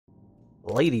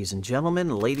Ladies and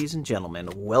gentlemen,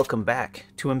 welcome back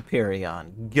to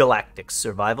Empyrean Galactic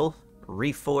Survival,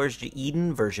 Reforged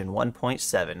Eden version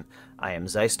 1.7. I am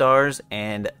Zaistars,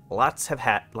 and lots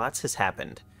has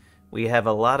happened. We have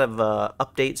a lot of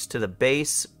updates to the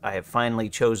base. I have finally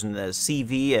chosen the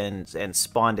CV and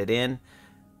spawned it in,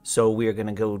 so we are going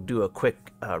to go do a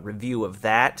quick review of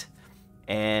that,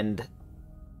 and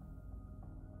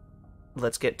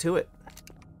let's get to it.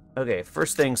 Okay,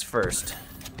 first things first.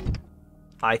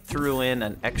 I threw in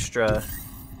an extra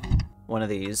one of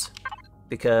these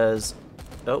because,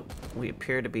 we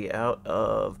appear to be out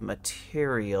of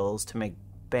materials to make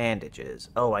bandages.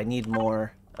 Oh, I need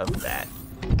more of that.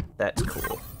 That's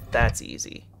cool. That's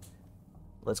easy.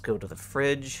 Let's go to the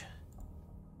fridge.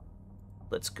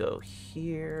 Let's go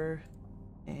here.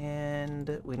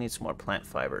 And we need some more plant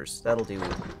fibers. That'll do.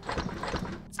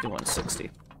 Let's do 160.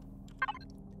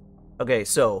 Okay,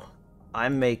 so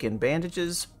I'm making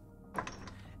bandages.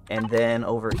 And then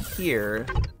over here,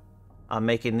 I'm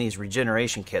making these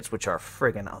regeneration kits, which are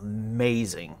friggin'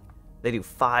 amazing. They do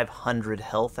 500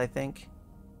 health, I think.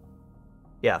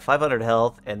 Yeah, 500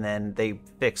 health, and then they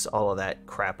fix all of that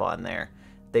crap on there.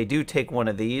 They do take one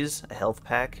of these, a health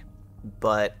pack,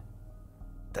 but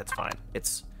that's fine.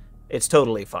 It's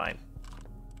totally fine.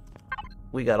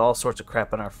 We got all sorts of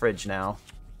crap in our fridge now.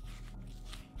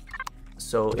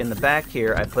 So in the back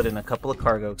here, I put in a couple of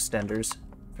cargo extenders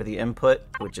for the input,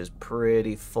 which is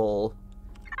pretty full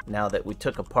now that we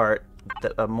took apart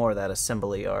more of that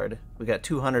assembly yard. We got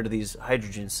 200 of these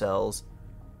hydrogen cells.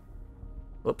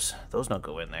 Whoops, those don't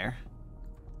go in there.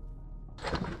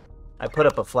 I put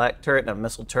up a flak turret and a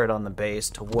missile turret on the base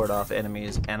to ward off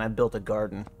enemies, and I built a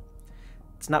garden.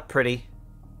 It's not pretty.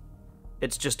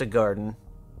 It's just a garden.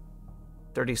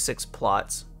 36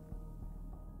 plots.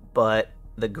 But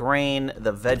the grain,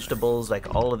 the vegetables,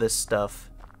 like all of this stuff,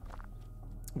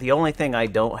 the only thing I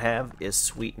don't have is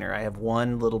sweetener. I have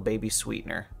one little baby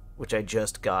sweetener, which I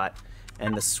just got.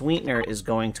 And the sweetener is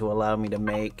going to allow me to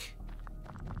make...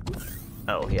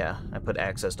 Oh, yeah. I put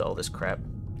access to all this crap.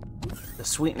 The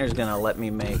sweetener is going to let me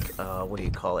make, what do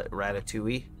you call it?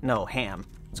 Ratatouille? No, ham.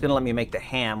 It's going to let me make the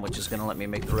ham, which is going to let me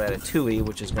make the ratatouille,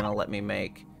 which is going to let me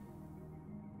make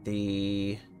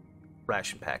the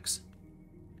ration packs.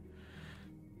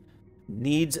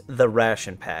 Needs the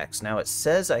ration packs. Now it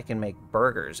says I can make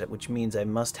burgers, which means I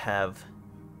must have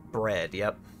bread.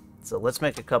 Yep. So let's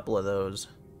make a couple of those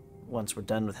once we're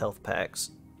done with health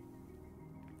packs.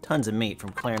 Tons of meat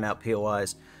from clearing out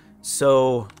POIs.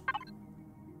 So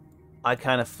I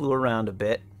kind of flew around a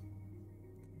bit.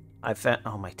 I found,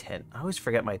 oh, my tent. I always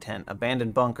forget my tent.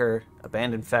 Abandoned bunker,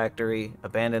 abandoned factory,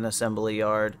 abandoned assembly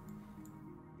yard,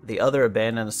 the other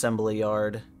abandoned assembly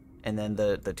yard, and then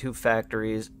the two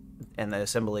factories and the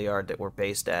assembly yard that we're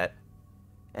based at.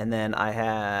 And then I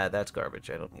had... That's garbage.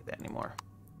 I don't need that anymore.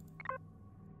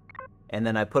 And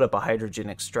then I put up a hydrogen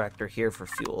extractor here for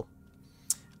fuel.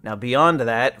 Now beyond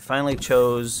that, finally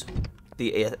chose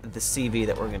the CV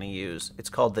that we're going to use. It's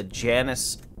called the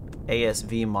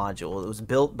Janus-ASV Module. It was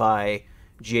built by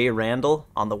Jay Randall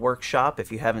on the workshop.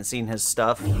 If you haven't seen his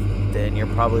stuff, then you're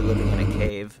probably living in a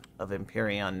cave of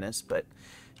Empyrean-ness, but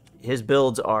his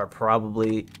builds are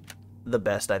probably the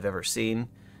best I've ever seen.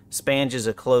 Spange is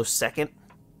a close second,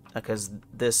 because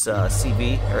this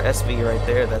CV, or SV right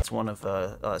there, that's one of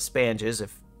Spange's,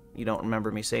 if you don't remember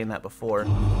me saying that before.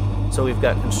 So we've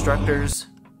got constructors,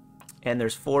 and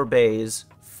there's 4 bays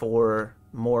for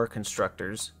more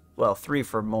constructors. Well, 3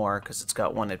 for more, because it's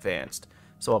got 1 advanced.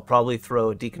 So I'll probably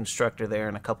throw a deconstructor there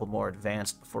and a couple more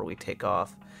advanced before we take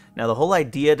off. Now the whole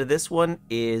idea to this one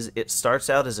is it starts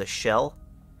out as a shell,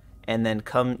 and then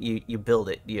you build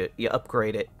it, you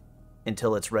upgrade it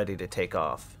until it's ready to take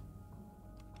off.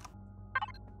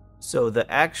 So the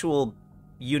actual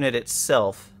unit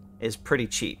itself is pretty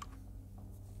cheap.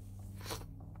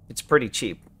 It's pretty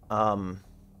cheap. I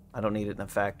don't need it in the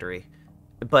factory.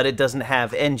 But it doesn't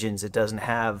have engines, it doesn't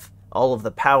have all of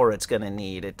the power it's going to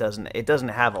need. It doesn't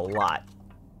have a lot.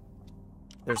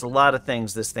 There's a lot of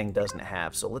things this thing doesn't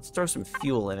have. So let's throw some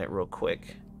fuel in it real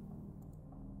quick.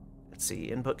 Let's see,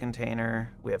 input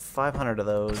container. We have 500 of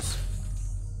those.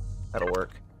 That'll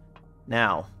work.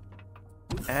 Now,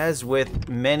 as with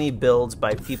many builds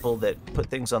by people that put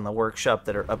things on the workshop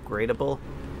that are upgradable,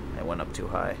 I went up too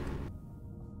high.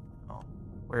 Oh,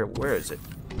 where is it?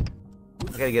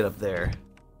 I gotta get up there.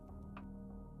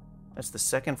 That's the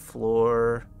second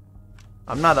floor.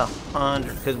 I'm not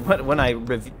 100, because when I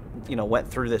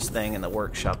went through this thing in the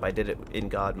workshop, I did it in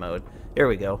God mode. There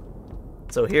we go.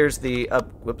 So here's the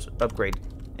upgrade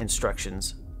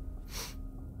instructions,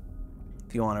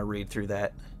 if you want to read through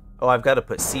that. Oh, I've got to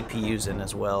put CPUs in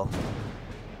as well.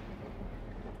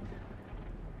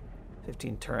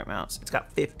 15 turret mounts. It's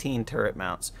got 15 turret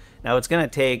mounts. Now it's going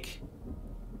to take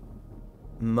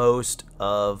most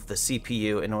of the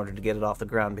CPU in order to get it off the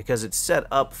ground because it's set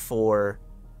up for,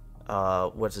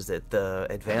 what is it, the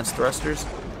advanced thrusters.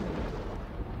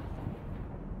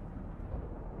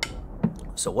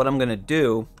 So what I'm going to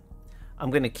do,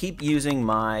 I'm going to keep using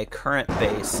my current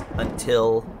base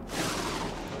until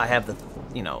I have the,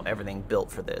 you know, everything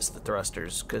built for this, the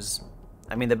thrusters, because,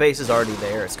 I mean, the base is already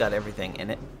there. It's got everything in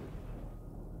it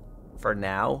for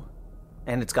now,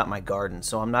 and it's got my garden,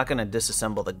 so I'm not going to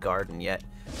disassemble the garden yet.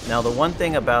 Now, the one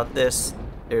thing about this,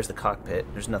 there's the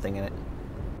cockpit. There's nothing in it.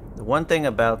 The one thing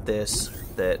about this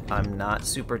that I'm not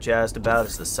super jazzed about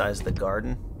is the size of the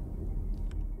garden.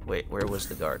 Wait, where was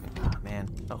the garden? Oh, man.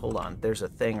 Oh, hold on. There's a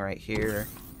thing right here.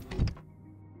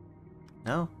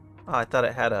 No? Oh, I thought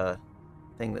it had a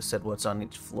thing that said what's on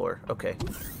each floor. Okay.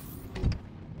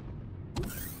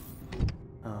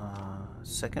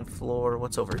 Second floor.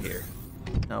 What's over here?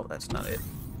 No, that's not it.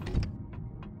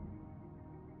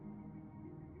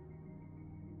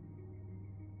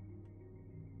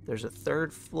 There's a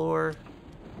third floor.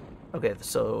 Okay,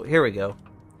 so here we go.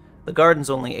 The garden's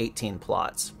only 18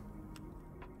 plots,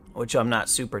 which I'm not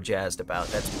super jazzed about.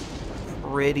 That's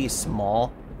pretty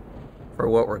small for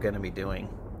what we're going to be doing.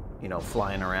 You know,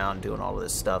 flying around, doing all of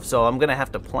this stuff. So I'm going to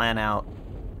have to plan out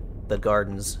the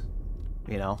gardens,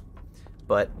 you know.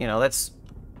 But, you know, that's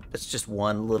just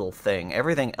one little thing.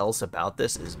 Everything else about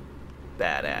this is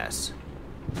badass.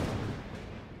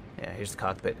 Yeah, here's the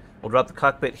cockpit. We'll drop the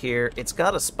cockpit here. It's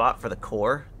got a spot for the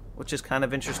core, which is kind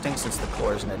of interesting since the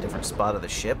core is in a different spot of the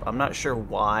ship. I'm not sure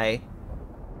why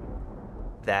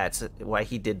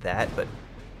he did that, but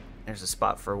there's a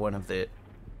spot for one of the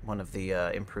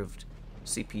improved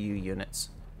CPU units.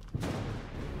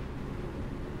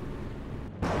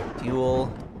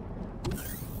 Fuel.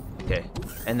 Okay,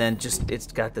 and then just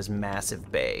it's got this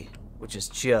massive bay, which is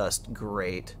just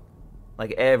great.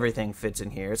 Like everything fits in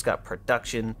here. It's got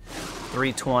production,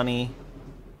 320,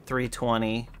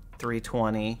 320,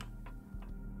 320,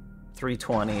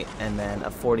 320, and then a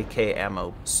 40k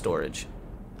ammo storage.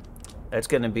 That's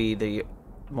going to be the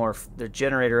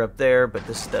generator up there, but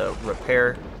this is the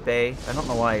repair bay. I don't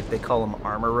know why they call them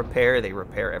armor repair. They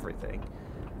repair everything.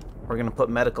 We're going to put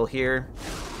medical here.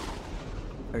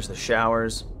 There's the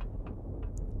showers.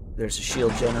 There's a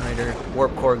shield generator.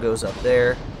 Warp core goes up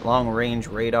there. Long range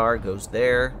radar goes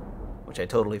there, which I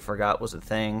totally forgot was a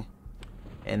thing.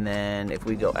 And then if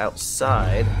we go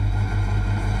outside,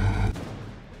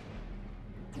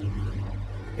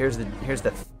 here's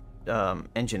the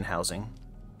engine housing.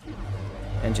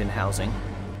 Engine housing.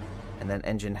 And then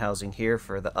engine housing here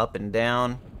for the up and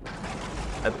down.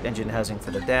 Engine housing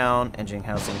for the down. Engine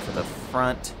housing for the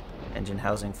front. Engine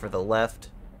housing for the left.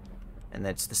 And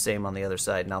that's the same on the other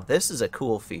side. Now this is a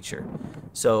cool feature.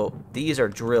 So these are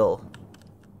drill.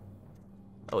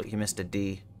 Oh, you missed a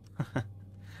D.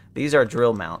 These are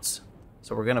drill mounts.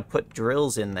 So we're going to put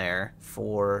drills in there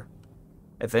for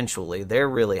eventually. They're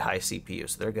really high CPU,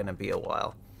 so they're going to be a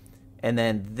while. And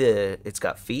then it's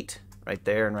got feet right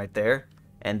there and right there.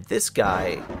 And this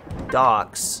guy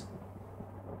docks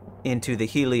into the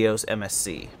Helios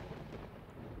MSC.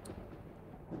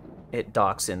 It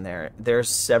docks in there. There's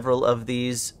several of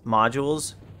these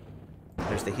modules.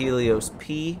 There's the Helios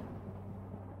P.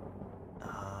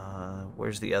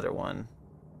 Where's the other one?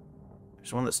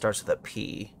 There's one that starts with a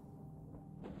P.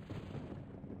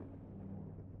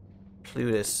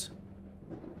 Plutus.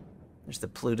 There's the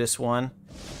Plutus one.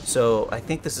 So I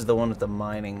think this is the one with the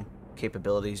mining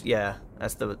capabilities. Yeah,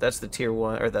 that's the tier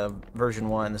 1 or the version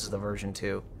 1. This is the version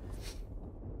 2.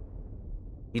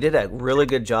 He did a really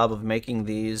good job of making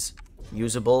these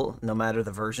usable no matter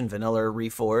the version, vanilla or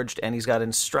reforged, and he's got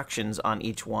instructions on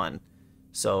each one.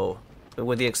 So,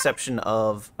 with the exception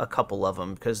of a couple of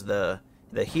them, because the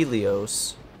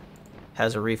Helios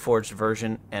has a reforged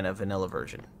version and a vanilla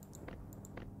version.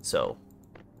 So,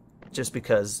 just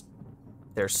because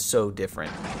they're so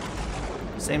different.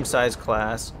 Same size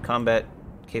class, combat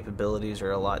capabilities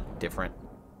are a lot different.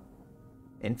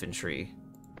 Infantry.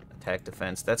 Attack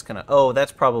defense, that's gonna... Oh,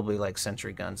 that's probably like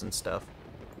sentry guns and stuff.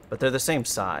 But they're the same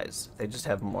size. They just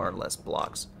have more or less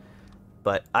blocks.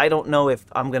 But I don't know if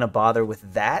I'm gonna bother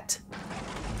with that.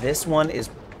 This one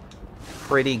is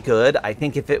pretty good. I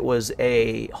think if it was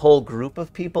a whole group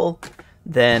of people,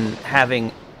 then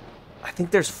having... I think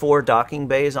there's 4 docking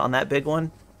bays on that big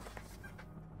one.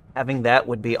 Having that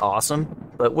would be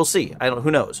awesome. But we'll see. Who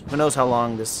knows? Who knows how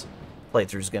long this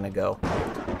playthrough is gonna go.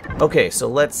 Okay, so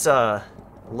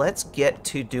let's get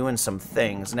to doing some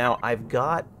things. Now, I've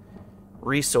got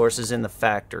resources in the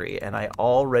factory, and I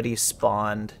already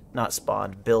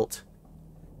built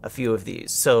a few of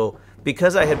these. So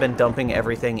because I had been dumping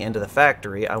everything into the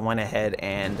factory, I went ahead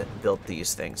and built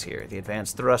these things here. The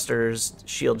advanced thrusters,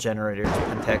 shield generators,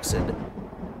 pentaxid,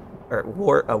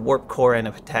 or a warp core and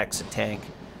a pentaxid tank.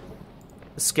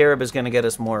 The Scarab is going to get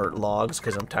us more logs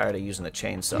because I'm tired of using a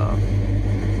chainsaw.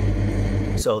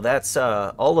 So that's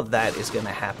all of that is going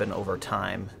to happen over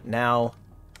time. Now,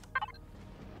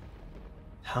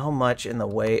 how much in the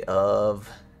way of...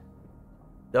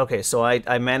 Okay, so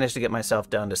I managed to get myself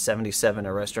down to 77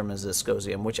 Erestrum and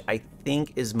Viscosium, which I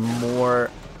think is more...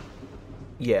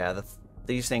 Yeah,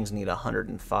 these things need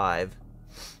 105.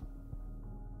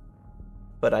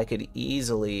 But I could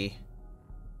easily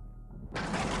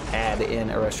add in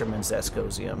Erestrum and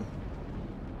Viscosium,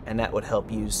 and that would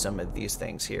help use some of these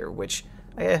things here, which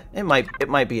it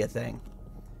might be a thing.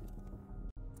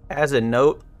 As a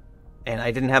note, and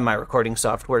I didn't have my recording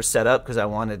software set up because I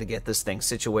wanted to get this thing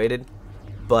situated,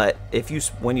 but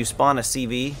when you spawn a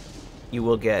CV, you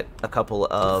will get a couple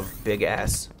of big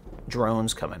ass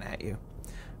drones coming at you.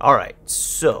 All right,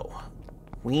 so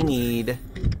we need...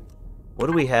 What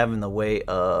do we have in the way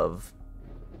of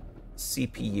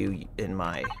CPU in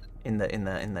the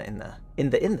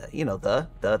you know,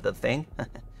 the thing?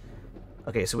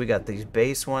 Okay, so we got these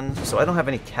base ones. So I don't have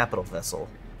any capital vessel.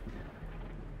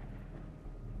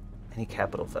 Any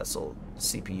capital vessel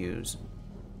CPUs.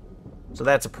 So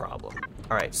that's a problem.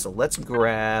 Alright, so let's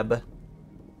grab...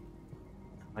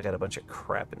 I got a bunch of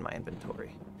crap in my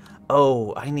inventory.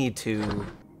 Oh, I need to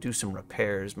do some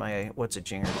repairs. My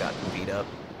what's-a-jinger got beat up.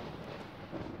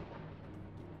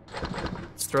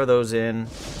 Let's throw those in.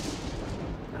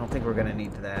 I don't think we're going to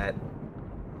need that.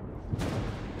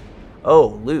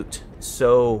 Oh, loot.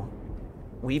 So,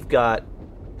 we've got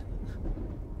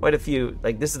quite a few...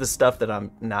 Like, this is the stuff that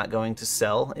I'm not going to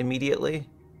sell immediately.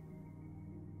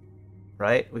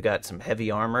 Right? We got some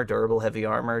heavy armor, durable heavy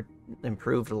armor,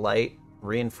 improved light,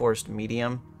 reinforced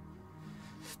medium.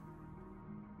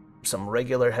 Some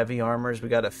regular heavy armors. We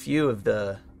got a few of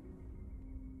the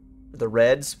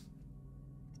reds,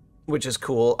 which is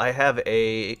cool. I have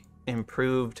a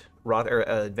improved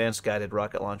advanced guided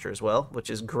rocket launcher as well,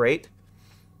 which is great.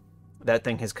 That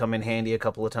thing has come in handy a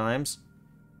couple of times.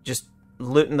 Just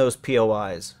looting those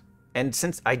POIs. And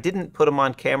since I didn't put them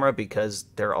on camera because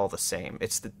they're all the same,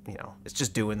 it's it's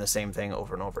just doing the same thing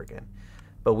over and over again.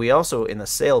 But we also, in the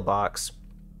sale box,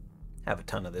 have a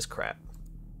ton of this crap.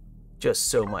 Just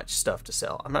so much stuff to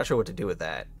sell. I'm not sure what to do with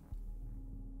that.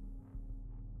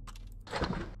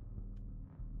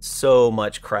 So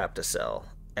much crap to sell.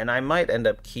 And I might end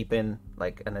up keeping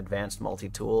like an advanced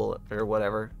multi-tool or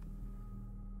whatever.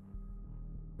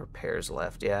 Repairs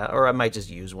left, yeah. Or I might just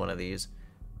use one of these.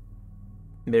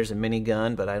 There's a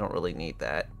minigun, but I don't really need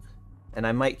that. And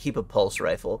I might keep a pulse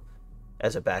rifle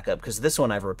as a backup, because this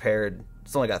one I've repaired.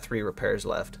 It's only got 3 repairs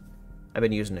left. I've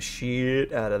been using the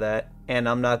shit out of that. And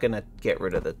I'm not going to get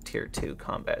rid of the tier 2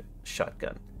 combat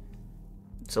shotgun.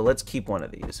 So let's keep one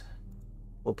of these.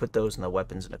 We'll put those in the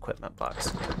weapons and equipment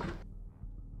box.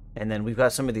 And then we've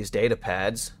got some of these data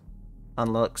pads.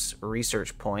 Unlocks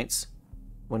research points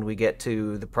when we get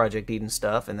to the Project Eden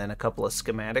stuff, and then a couple of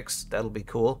schematics. That'll be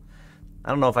cool. I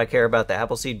don't know if I care about the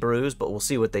Appleseed brews, but we'll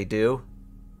see what they do.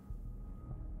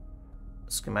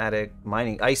 Schematic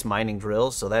mining, ice mining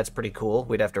drills, so that's pretty cool.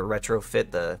 We'd have to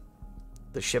retrofit the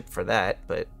ship for that,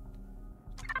 but...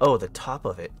 Oh, the top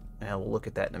of it. Yeah, we'll look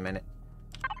at that in a minute.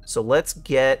 So let's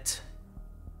get...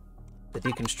 the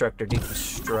deconstructor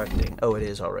deconstructing. Oh, it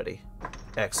is already.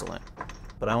 Excellent.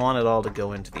 But I want it all to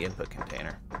go into the input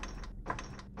container.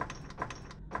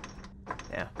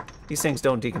 Yeah. These things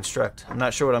don't deconstruct. I'm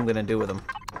not sure what I'm going to do with them.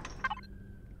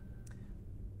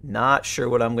 Not sure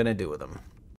what I'm going to do with them.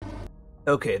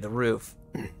 Okay, the roof.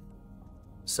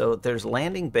 So there's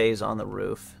landing bays on the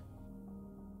roof.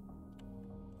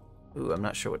 Ooh, I'm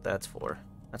not sure what that's for.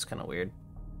 That's kind of weird.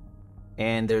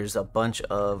 And there's a bunch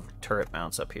of turret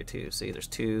mounts up here too. See, there's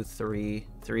 2, 3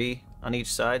 on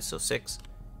each side, so 6.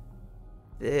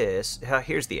 Here's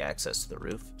the access to the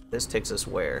roof. This takes us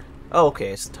where? Oh, okay,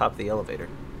 it's the top of the elevator.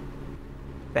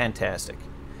 Fantastic.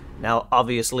 Now,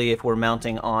 obviously, if we're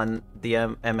mounting on the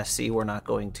MSC, we're not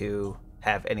going to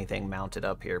have anything mounted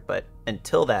up here, but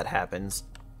until that happens,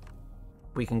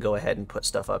 we can go ahead and put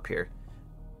stuff up here.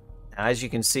 Now, as you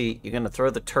can see, you're going to throw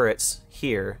the turrets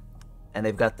here, and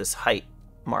they've got this height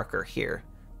marker here,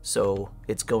 so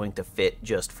it's going to fit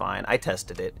just fine. I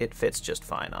tested it. It fits just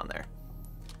fine on there.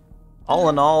 All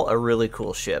in all, a really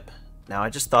cool ship. Now, I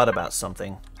just thought about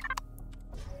something.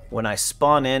 When I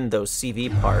spawn in those CV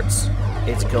parts,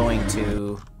 it's going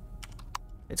to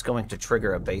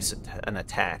trigger an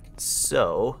attack.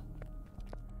 So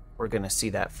we're going to see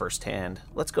that firsthand.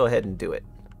 Let's go ahead and do it.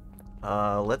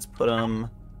 Let's put them...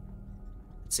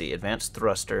 Let's see, advanced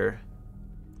thruster.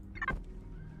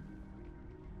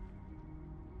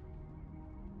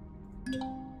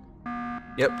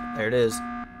 Yep, there it is.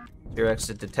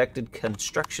 0x detected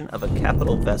construction of a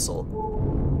capital vessel.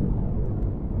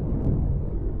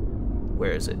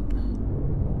 Where is it?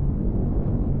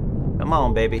 Come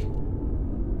on, baby.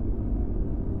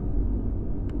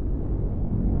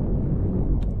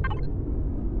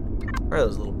 Where are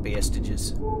those little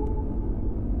bastages?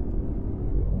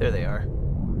 There they are.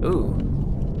 Ooh.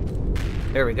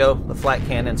 There we go. The flat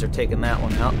cannons are taking that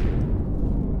one out.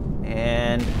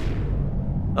 And...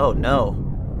 oh, no.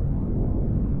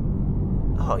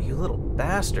 Oh, you little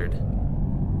bastard.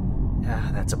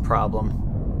 Ah, that's a problem.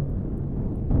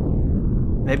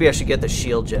 Maybe I should get the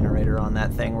shield generator on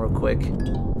that thing real quick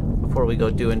before we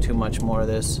go doing too much more of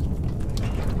this.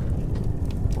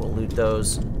 We'll loot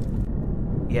those.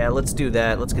 Yeah, let's do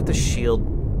that. Let's get the shield.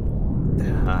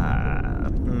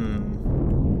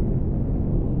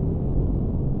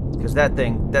 Because that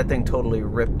thing totally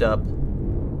ripped up.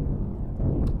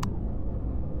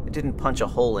 It didn't punch a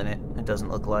hole in it, it doesn't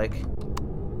look like.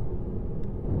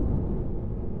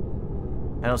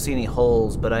 I don't see any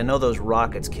holes, but I know those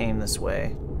rockets came this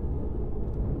way.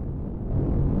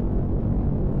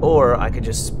 Or I could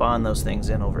just spawn those things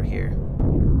in over here.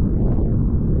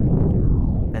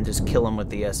 And just kill them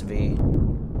with the SV.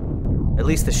 At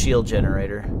least the shield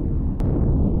generator.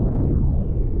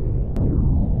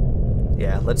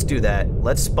 Yeah, let's do that.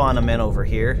 Let's spawn them in over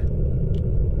here.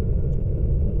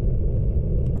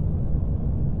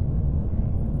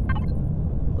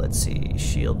 Let's see,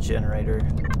 shield generator.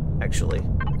 Actually,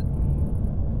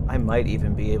 I might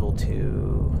even be able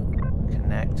to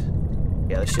connect.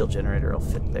 Yeah, the shield generator will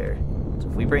fit there. So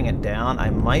if we bring it down, I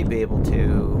might be able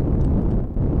to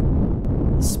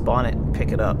spawn it and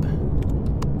pick it up.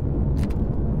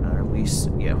 Or at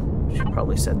least, yeah, we should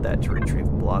probably set that to retrieve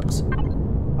blocks.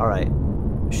 Alright,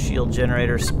 shield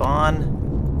generator spawn.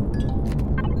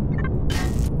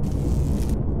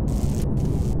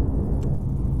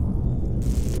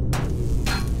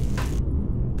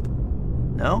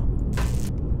 No?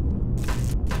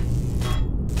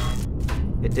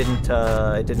 It didn't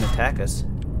attack us.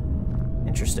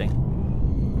 Interesting.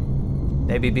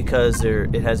 Maybe because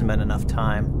it hasn't been enough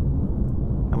time.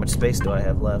 How much space do I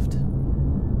have left?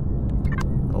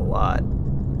 A lot.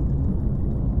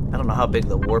 I don't know how big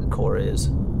the warp core is.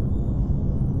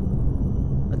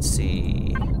 Let's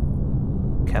see.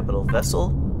 Capital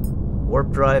vessel. Warp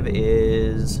drive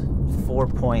is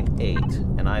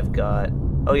 4.8, and I've got...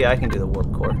 oh yeah, I can do the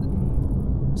warp core.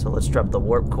 So let's drop the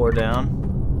warp core down.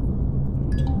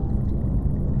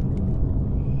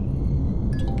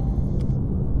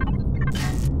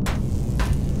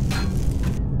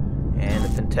 And the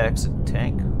pentaxid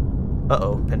tank.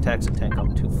 Uh-oh, pentaxid tank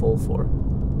I'm too full for.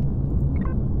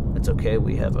 That's okay,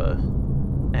 we have a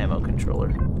ammo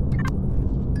controller.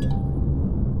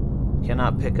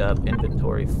 Cannot pick up,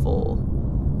 inventory full.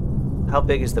 How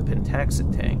big is the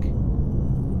pentaxid tank?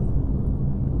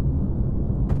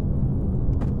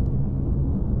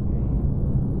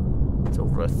 It's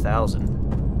over 1,000.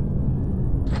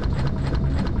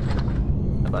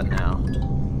 How about now?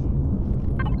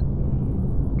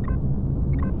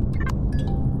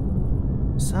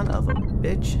 Son of a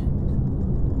bitch.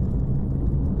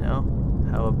 No?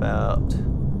 How about...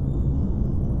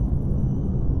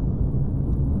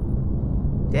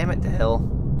 damn it to hell.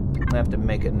 I'm gonna have to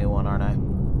make a new one, aren't I?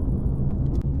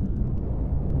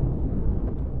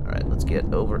 Alright, let's get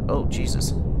over... oh,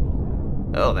 Jesus.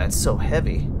 Oh, that's so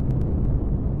heavy.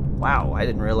 Wow, I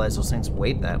didn't realize those things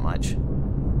weighed that much.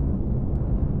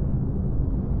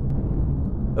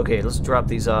 Okay, let's drop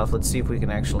these off. Let's see if we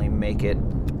can actually make it.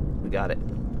 We got it.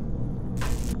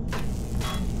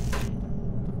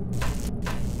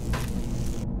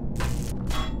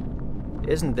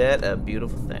 Isn't that a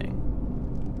beautiful thing?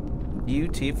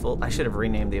 Beautiful. I should have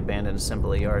renamed the abandoned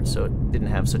assembly yard so it didn't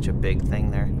have such a big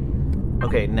thing there.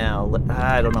 Okay, now,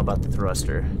 I don't know about the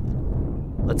thruster.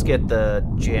 Let's get the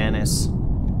Janus.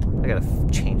 I gotta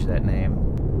change that name.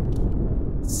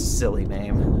 Silly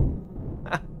name.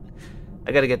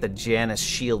 I gotta get the Janus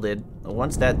shielded.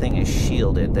 Once that thing is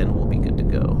shielded, then we'll be good to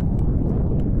go.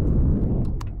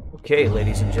 Okay,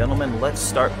 ladies and gentlemen, let's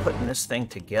start putting this thing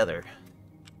together.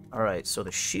 Alright, so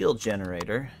the shield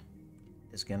generator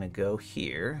is gonna go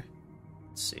here.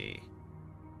 Let's see.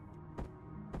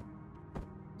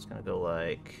 It's gonna go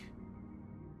like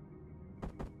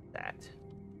that.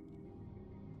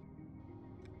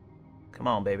 Come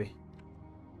on, baby.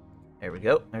 There we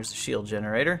go. There's the shield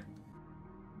generator.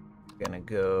 Gonna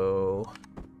go...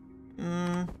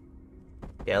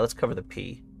 yeah, let's cover the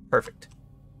P. Perfect.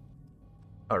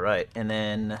 Alright, and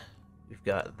then we've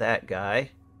got that guy.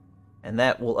 And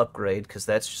that will upgrade, because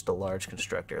that's just a large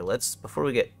constructor. Let's, before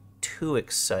we get too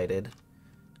excited,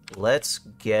 let's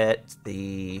get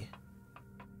the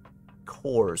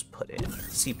cores put in.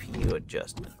 CPU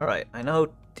adjustment. Alright, I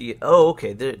know... oh,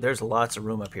 okay, there's lots of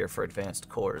room up here for advanced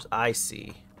cores. I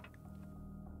see.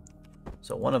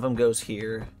 So one of them goes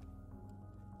here.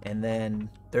 And then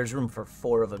there's room for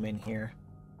 4 of them in here.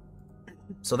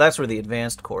 So that's where the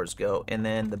advanced cores go. And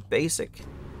then the basic...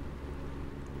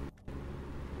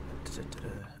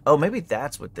 oh, maybe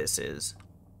that's what this is.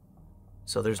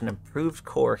 So there's an improved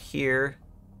core here.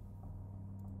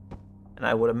 And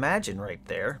I would imagine right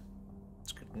there.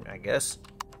 I guess.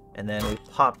 And then we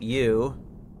pop you.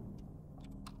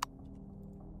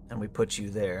 And we put you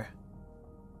there.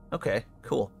 Okay,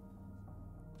 cool.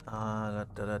 I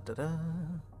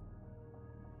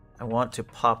want to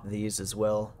pop these as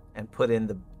well and put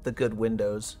in the good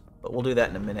windows. But we'll do that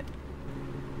in a minute.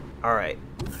 Alright,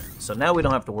 so now we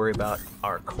don't have to worry about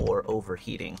our core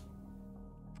overheating.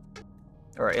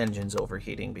 Or our engines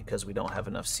overheating because we don't have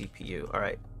enough CPU.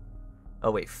 Alright.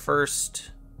 Oh wait,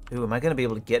 first... ooh, am I going to be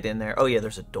able to get in there? Oh yeah,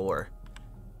 there's a door.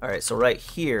 Alright, so right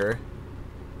here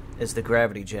is the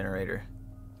gravity generator.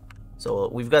 So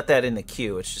we've got that in the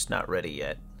queue, it's just not ready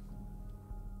yet.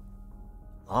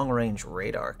 Long-range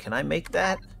radar. Can I make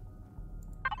that?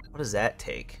 What does that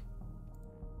take?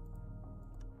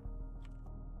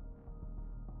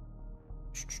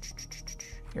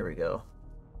 Here we go.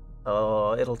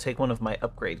 Oh, it'll take one of my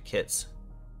upgrade kits.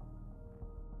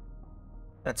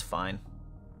 That's fine.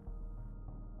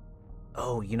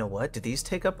 Oh, you know what? Do these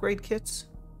take upgrade kits?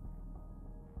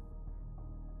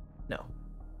 No.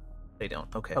 They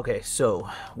don't. Okay. Okay, so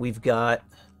we've got...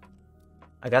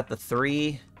 I got the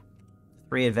three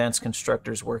advanced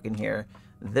constructors working here.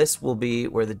 This will be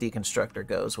where the deconstructor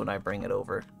goes when I bring it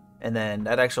over. And then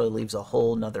that actually leaves a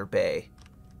whole nother bay,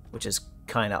 which is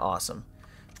kind of awesome.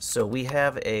 So we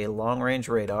have a long-range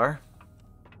radar.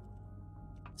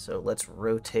 So let's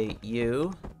rotate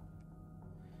you.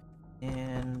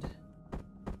 And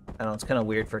I know it's kind of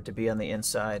weird for it to be on the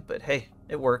inside, but hey,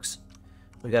 it works.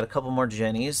 We got a couple more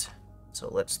Jennies. So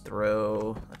let's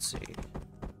throw, let's see.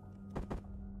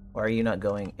 Why are you not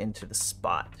going into the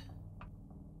spot?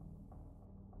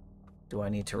 Do I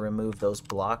need to remove those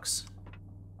blocks?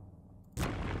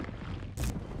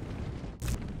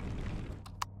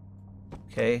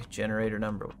 Okay, generator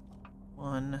number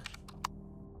 1.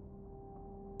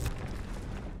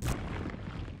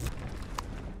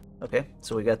 Okay,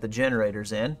 so we got the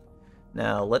generators in.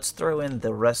 Now let's throw in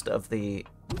the rest of the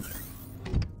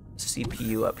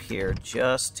CPU up here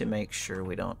just to make sure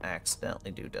we don't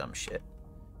accidentally do dumb shit.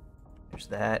 There's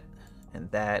that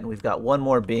and that, and we've got one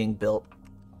more being built.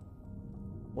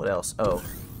 What else? Oh.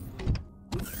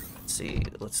 Let's see,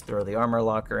 let's throw the armor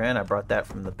locker in. I brought that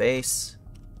from the base.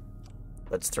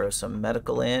 Let's throw some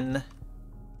medical in.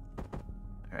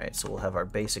 Alright, so we'll have our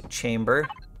basic chamber.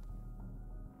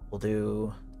 We'll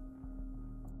do...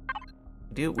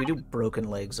 We do broken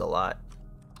legs a lot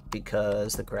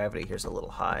because the gravity here's a little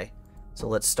high. So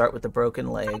let's start with the broken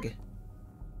leg.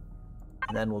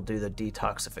 And then we'll do the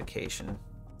detoxification.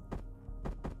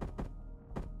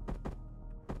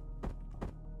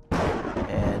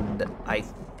 And I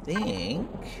think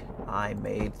I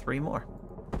made 3 more.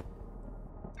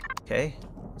 Okay,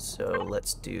 so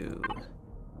let's do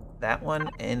that one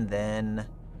and then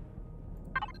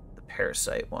the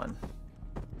parasite one.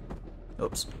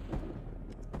 Oops.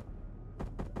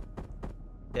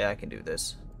 Yeah, I can do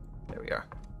this. There we are.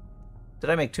 Did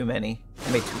I make too many?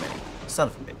 I made too many. Son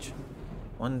of a bitch.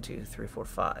 1, 2, 3, 4,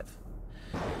 5.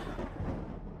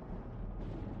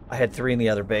 I had 3 in the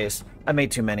other base. I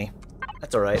made too many.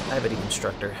 That's alright. I have a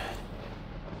deconstructor.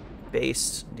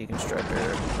 Base,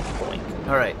 deconstructor, boink.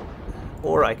 Alright.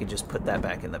 Or I could just put that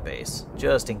back in the base,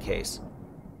 just in case.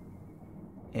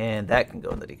 And that can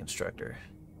go in the deconstructor.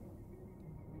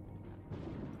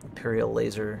 Imperial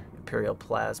laser, Imperial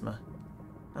plasma.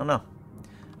 I don't know.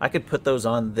 I could put those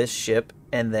on this ship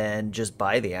and then just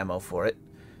buy the ammo for it.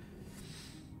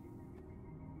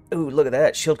 Ooh, look at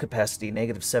that. Shield capacity,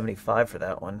 -75 for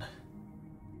that one.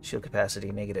 Shield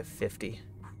capacity, -50.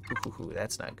 Ooh,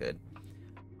 that's not good.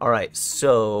 Alright,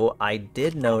 so I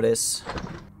did notice...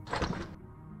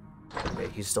 Okay,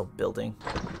 he's still building.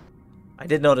 I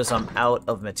did notice I'm out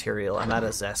of material. I'm out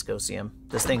of Zascosium.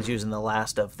 This thing's using the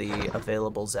last of the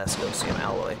available Zascosium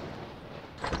alloy.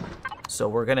 So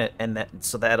we're gonna... and that,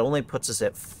 so that only puts us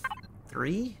at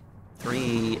 3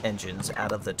 engines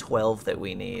out of the 12 that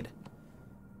we need.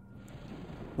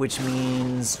 Which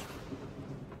means...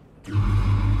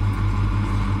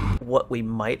 what we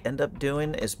might end up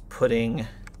doing is putting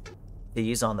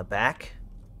these on the back.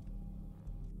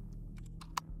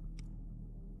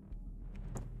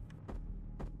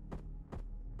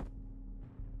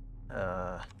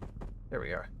 There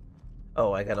we are.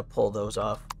 Oh, I gotta pull those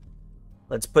off.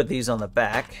 Let's put these on the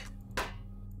back.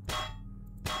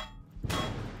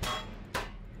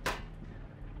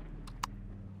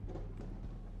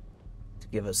 To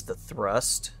give us the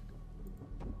thrust.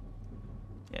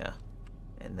 Yeah.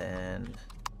 And then...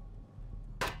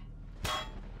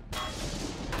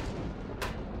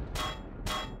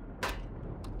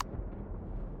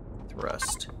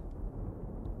 thrust.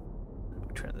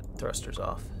 Turn the thrusters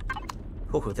off.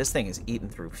 Ooh, this thing is eating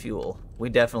through fuel. We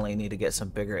definitely need to get some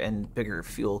bigger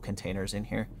fuel containers in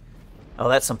here. Oh,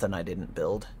 that's something I didn't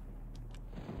build.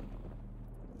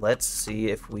 Let's see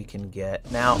if we can get...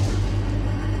 Now,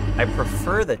 I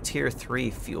prefer the tier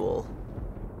 3 fuel,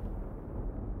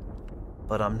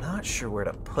 but I'm not sure where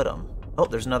to put them. Oh,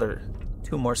 there's another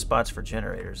 2 more spots for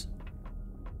generators.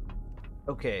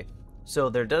 Okay, so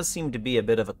there does seem to be a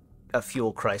bit of a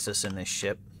fuel crisis in this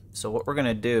ship. So what we're going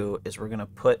to do is we're going to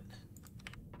put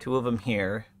 2 of them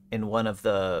here in one of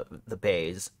the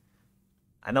bays.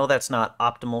 I know that's not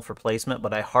optimal for placement,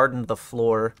 but I hardened the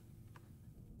floor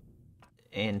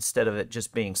instead of it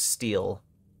just being steel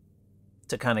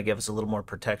to kind of give us a little more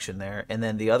protection there. And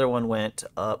then the other one went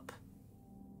up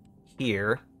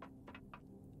here.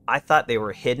 I thought they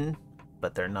were hidden,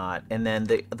 but they're not. And then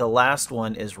the last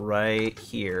one is right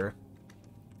here,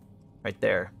 right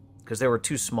there, because there were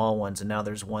 2 small ones and now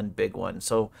there's 1 big one.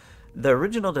 So the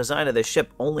original design of the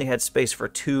ship only had space for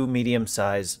 2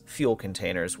 medium-sized fuel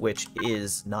containers, which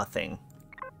is nothing.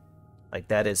 Like,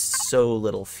 that is so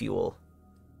little fuel.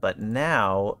 But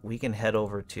now we can head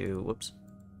over to... Whoops.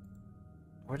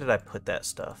 Where did I put that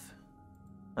stuff?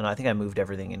 Oh, no, I think I moved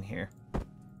everything in here.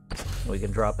 We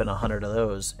can drop in 100 of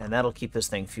those, and that'll keep this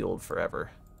thing fueled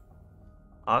forever.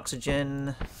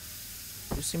 Oxygen...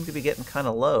 You seem to be getting kind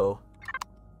of low.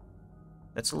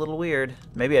 That's a little weird.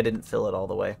 Maybe I didn't fill it all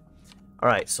the way.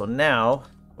 Alright, so now...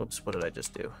 Whoops, what did I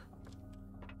just do?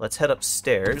 Let's head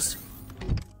upstairs.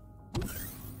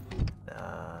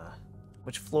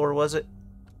 Which floor was it?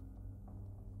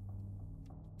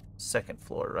 2nd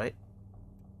floor, right?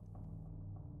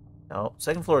 No,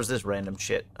 2nd floor is this random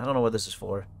shit. I don't know what this is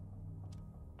for.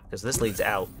 Because this leads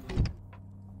out.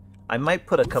 I might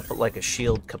put a couple, like a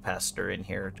shield capacitor in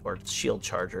here, or shield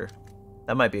charger.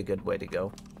 That might be a good way to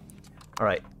go.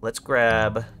 Alright, let's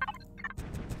grab...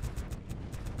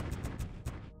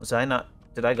 Was I not...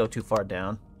 Did I go too far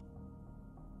down?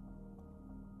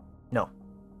 No.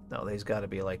 No, they's got to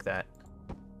be like that.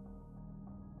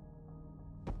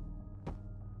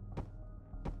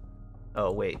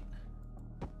 Oh, wait.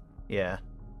 Yeah.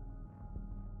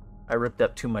 I ripped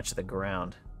up too much of the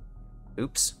ground.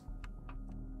 Oops.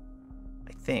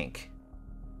 I think.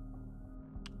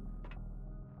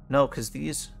 No, because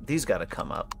these got to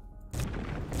come up.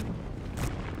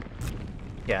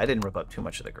 Yeah, I didn't rip up too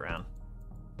much of the ground.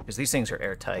 Because these things are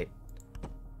airtight.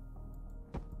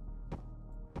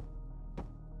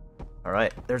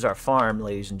 Alright, there's our farm,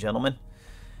 ladies and gentlemen.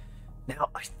 Now,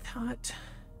 I thought...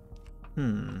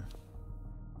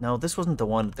 No, this wasn't the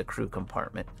one at the crew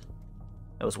compartment.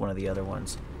 That was one of the other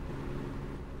ones.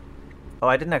 Oh,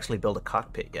 I didn't actually build a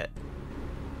cockpit yet.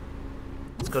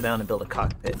 Let's go down and build a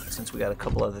cockpit, since we got a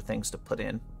couple other things to put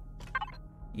in.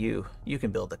 You can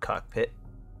build the cockpit.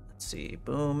 Let's see,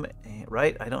 boom,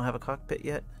 right? I don't have a cockpit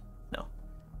yet? No.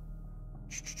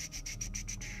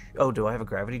 Oh, do I have a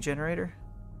gravity generator?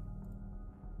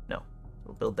 No.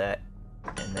 We'll build that.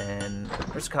 And then,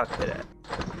 where's the cockpit at?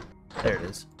 There it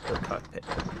is, the cockpit.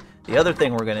 The other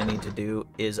thing we're going to need to do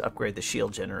is upgrade the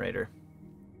shield generator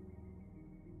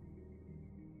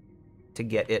to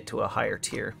get it to a higher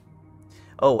tier.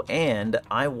 Oh, and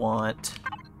I want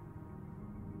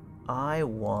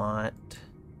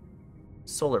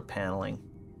solar paneling.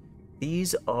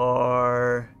 These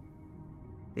are...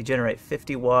 They generate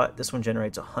 50 watt. This one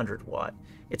generates 100 watt.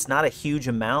 It's not a huge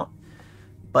amount,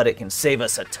 but it can save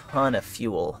us a ton of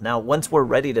fuel. Now, once we're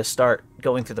ready to start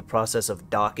going through the process of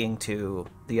docking to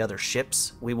the other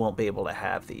ships, we won't be able to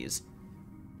have these.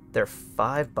 They're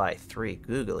 5x3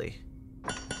 googly.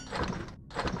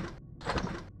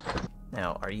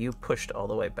 Now, are you pushed all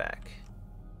the way back?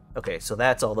 Okay, so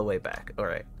that's all the way back. All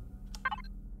right.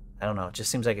 I don't know. It just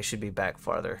seems like it should be back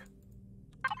farther.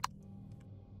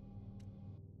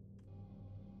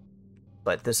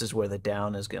 But this is where the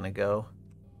down is going to go.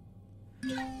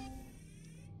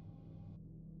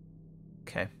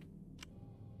 Okay.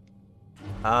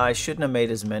 I shouldn't have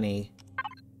made as many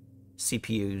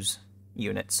CPUs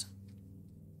units.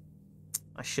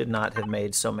 I should not have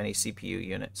made so many CPU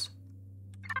units.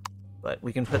 But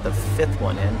we can put the 5th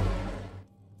one in.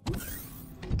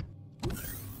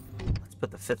 Let's put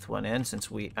the 5th one in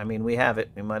since we have it.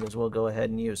 We might as well go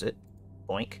ahead and use it.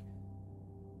 Boink.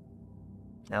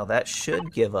 Now that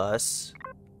should give us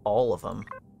all of them.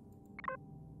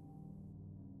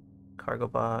 Cargo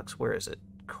box, where is it?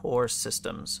 Core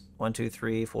systems. 1, 2,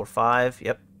 3, 4, 5.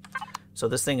 Yep. So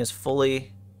this thing is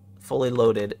fully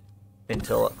loaded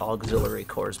until auxiliary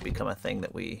cores become a thing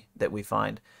that we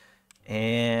find.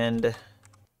 And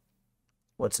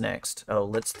what's next? Oh,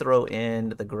 let's throw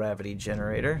in the gravity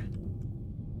generator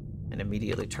and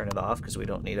immediately turn it off because we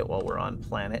don't need it while we're on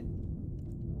planet.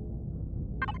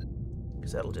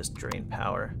 Because that'll just drain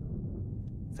power.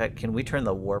 In fact, can we turn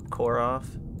the warp core off?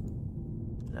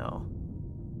 No.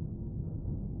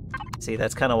 See,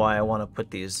 that's kind of why I want to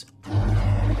put these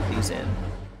in.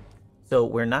 So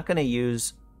we're not going to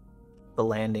use the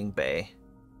landing bay.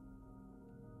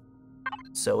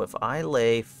 So if I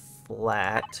lay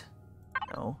flat...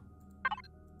 No.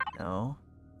 No.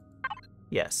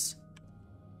 Yes.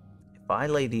 If I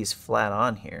lay these flat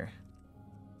on here...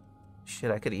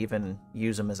 Shit, I could even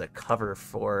use them as a cover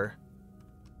for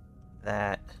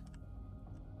that.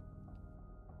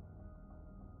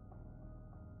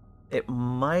 It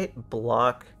might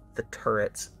block the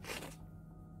turrets.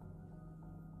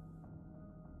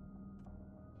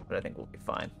 But I think we'll be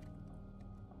fine.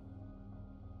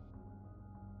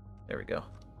 There we go.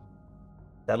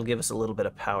 That'll give us a little bit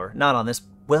of power. Not on this.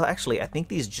 Well, actually, I think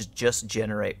these just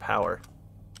generate power.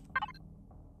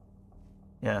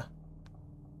 Yeah.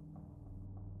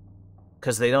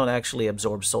 Because they don't actually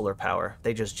absorb solar power.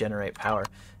 They just generate power.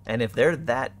 And if they're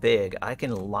that big, I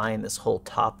can line this whole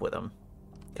top with them.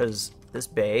 Because this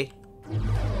bay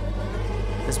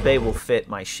will fit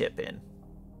my ship in.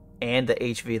 And the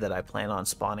HV that I plan on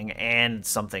spawning, and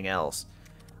something else.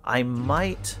 I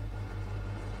might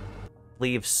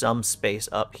leave some space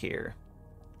up here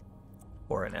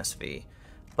for an SV.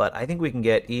 But I think we can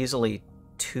get easily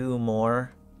 2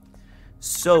 more.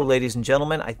 So, ladies and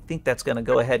gentlemen, I think that's going to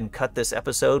go ahead and cut this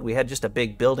episode. We had just a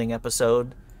big building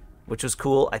episode, which was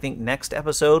cool. I think next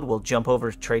episode we'll jump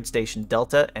over to Trade Station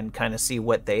Delta and kind of see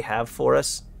what they have for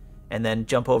us. And then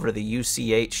jump over to the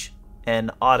UCH and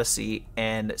Odyssey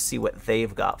and see what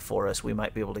they've got for us. We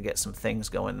might be able to get some things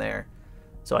going there.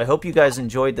 So I hope you guys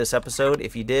enjoyed this episode.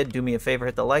 If you did, do me a favor,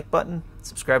 hit the like button.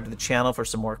 Subscribe to the channel for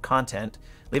some more content.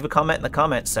 Leave a comment in the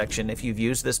comments section if you've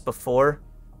used this before.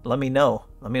 Let me know.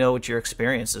 Let me know what your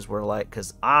experiences were like,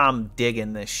 because I'm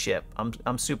digging this ship.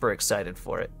 I'm super excited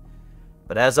for it.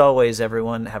 But as always,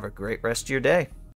 everyone, have a great rest of your day.